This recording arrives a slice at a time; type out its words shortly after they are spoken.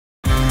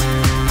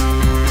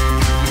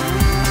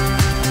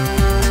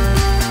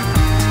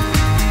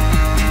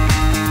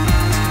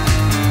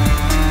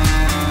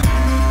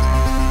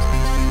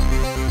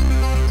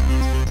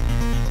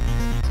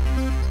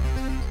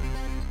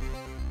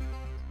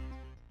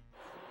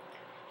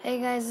Hey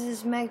guys, this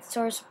is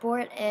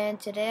MacTutorialSupport, and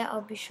today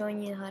I'll be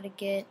showing you how to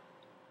get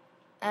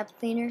App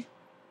Cleaner.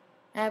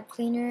 App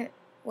Cleaner,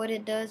 what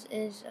it does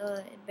is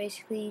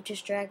basically you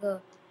just drag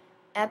a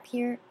app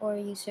here, or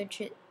you search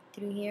it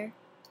through here.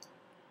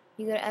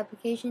 You go to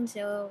applications,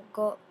 it'll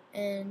go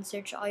and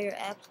search all your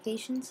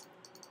applications.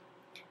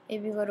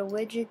 If you go to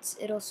widgets,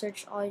 it'll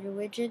search all your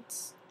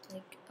widgets.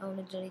 Like, I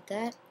want to delete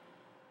that.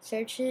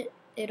 Search it,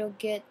 it'll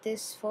get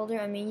this folder.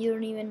 I mean, you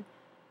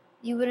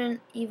wouldn't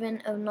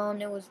even have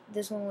known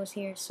this one was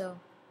here, so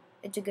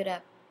it's a good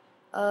app.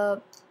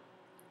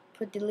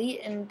 Put delete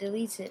and it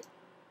deletes it.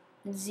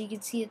 As you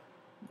can see,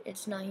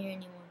 it's not here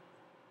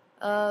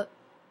anymore.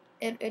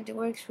 It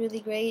works really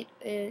great.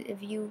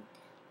 If you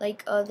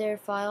like other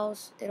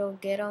files, it'll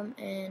get them,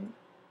 and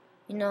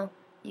you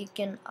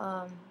can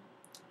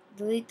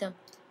delete them.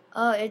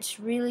 It's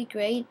really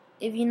great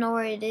if you know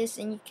where it is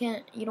and you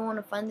don't want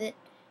to find it,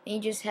 and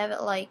you just have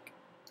it like,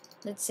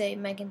 let's say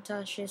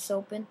Macintosh is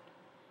open,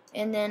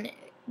 and then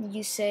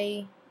you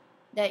say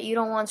that you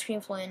don't want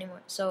ScreenFlow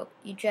anymore. So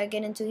you drag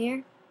it into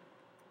here,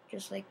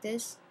 just like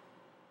this,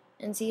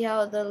 and see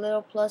how the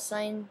little plus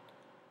sign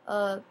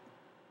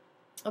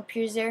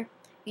appears there.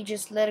 You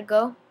just let it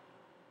go,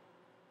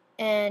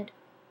 and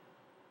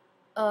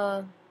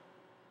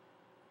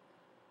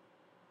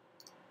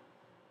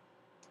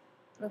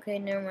okay,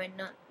 never mind.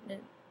 Not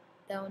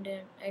that one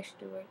didn't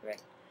actually work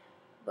right,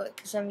 but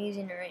because I'm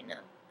using it right now.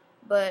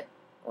 But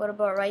what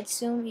about right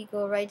zoom? You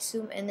go right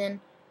zoom and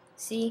then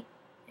see,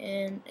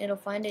 and it'll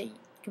find it. You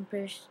can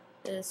push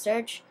the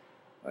search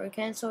or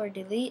cancel or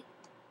delete,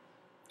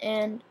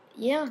 and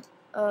yeah,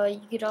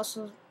 you could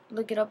also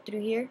look it up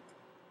through here.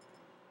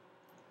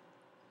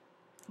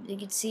 You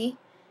can see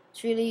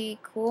it's really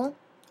cool,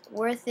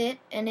 worth it,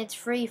 and it's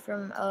free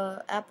from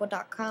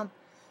apple.com.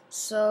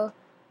 So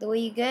the way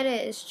you get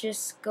it is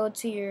just go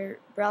to your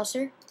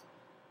browser,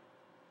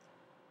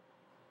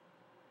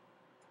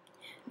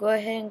 go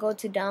ahead and go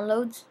to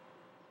downloads,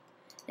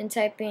 and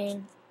type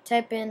in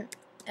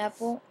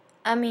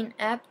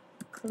app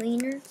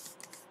cleaner,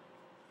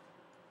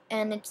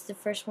 and it's the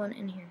first one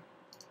in here.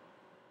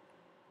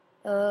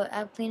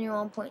 App cleaner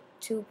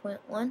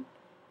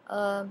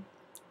 1.2.1,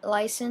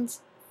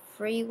 license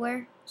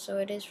freeware, so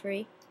it is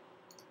free.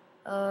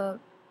 And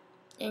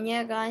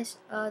yeah, guys,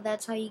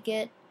 that's how you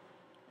get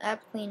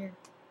app cleaner.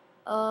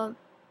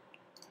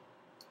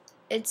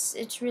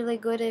 It's really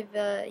good if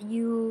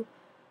you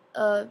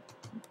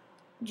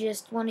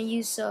just want to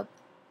use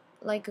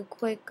like a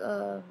quick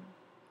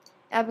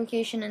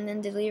application and then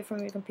delete it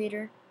from your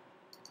computer,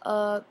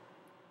 or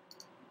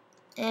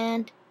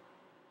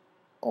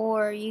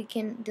you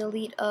can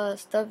delete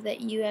stuff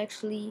that you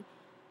actually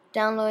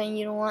download and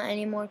you don't want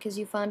anymore because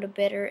you found a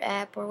better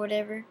app or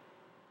whatever.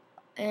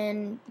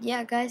 And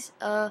yeah, guys,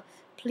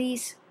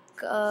 please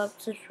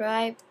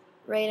subscribe,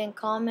 rate, and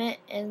comment,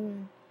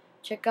 and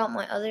check out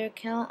my other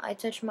account, I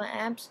Touch My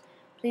Apps.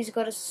 Please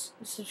go to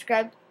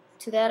subscribe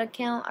to that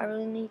account. I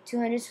really need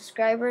 200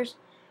 subscribers,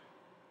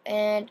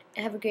 and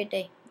have a great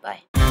day.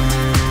 Bye.